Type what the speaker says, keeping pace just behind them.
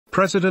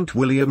President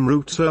William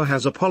Ruto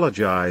has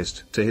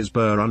apologized to his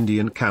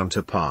Burundian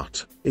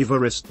counterpart,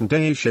 Evariste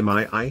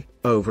Ndayishimiye,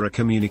 over a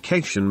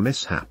communication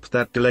mishap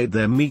that delayed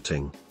their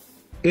meeting.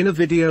 In a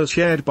video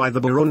shared by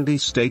the Burundi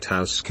State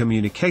House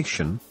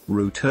Communication,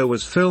 Ruto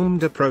was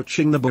filmed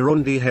approaching the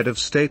Burundi head of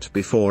state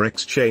before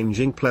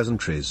exchanging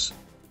pleasantries.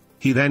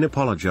 He then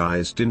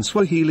apologized in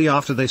Swahili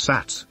after they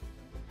sat.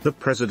 The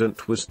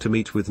president was to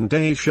meet with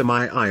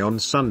Ndayishimiye on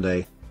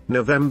Sunday,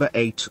 November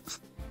 8,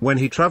 when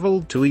he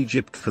traveled to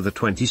Egypt for the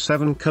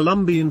 27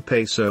 Colombian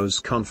pesos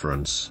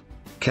conference.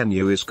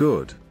 Kenya is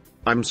good.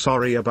 I'm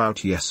sorry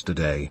about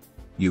yesterday.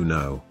 You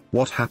know,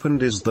 what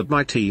happened is that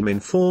my team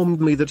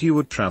informed me that you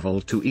would travel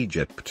to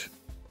Egypt.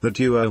 The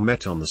duo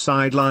met on the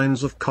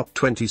sidelines of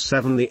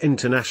COP27, the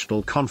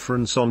international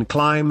conference on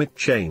climate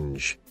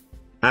change.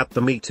 At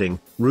the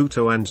meeting,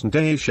 Ruto and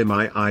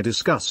Ndayishimiye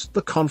discussed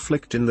the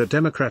conflict in the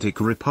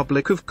Democratic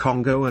Republic of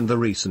Congo and the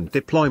recent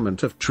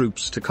deployment of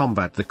troops to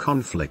combat the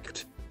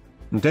conflict.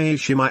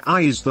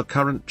 Ndayishimiye is the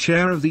current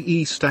chair of the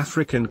East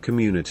African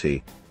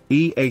Community.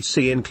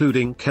 EAC,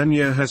 including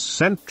Kenya, has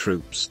sent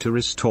troops to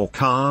restore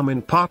calm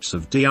in parts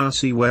of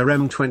DRC where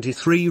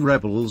M23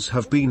 rebels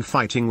have been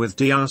fighting with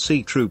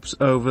DRC troops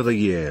over the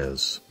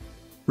years.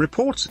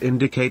 Reports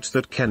indicate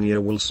that Kenya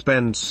will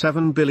spend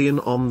 $7 billion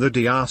on the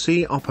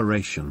DRC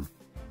operation.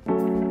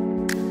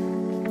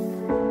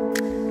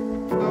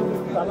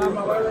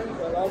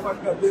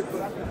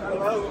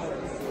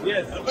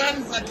 Yes.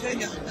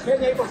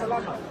 Kenya iko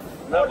salama.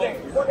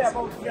 What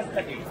about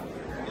yesterday?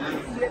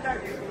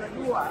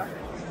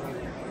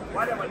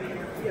 Wale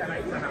waliingia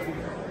rais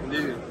anakuja.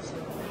 Ndio.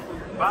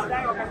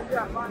 Baadaye wakakuja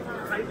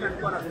hapana, rais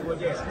alikuwa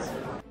anatungojea.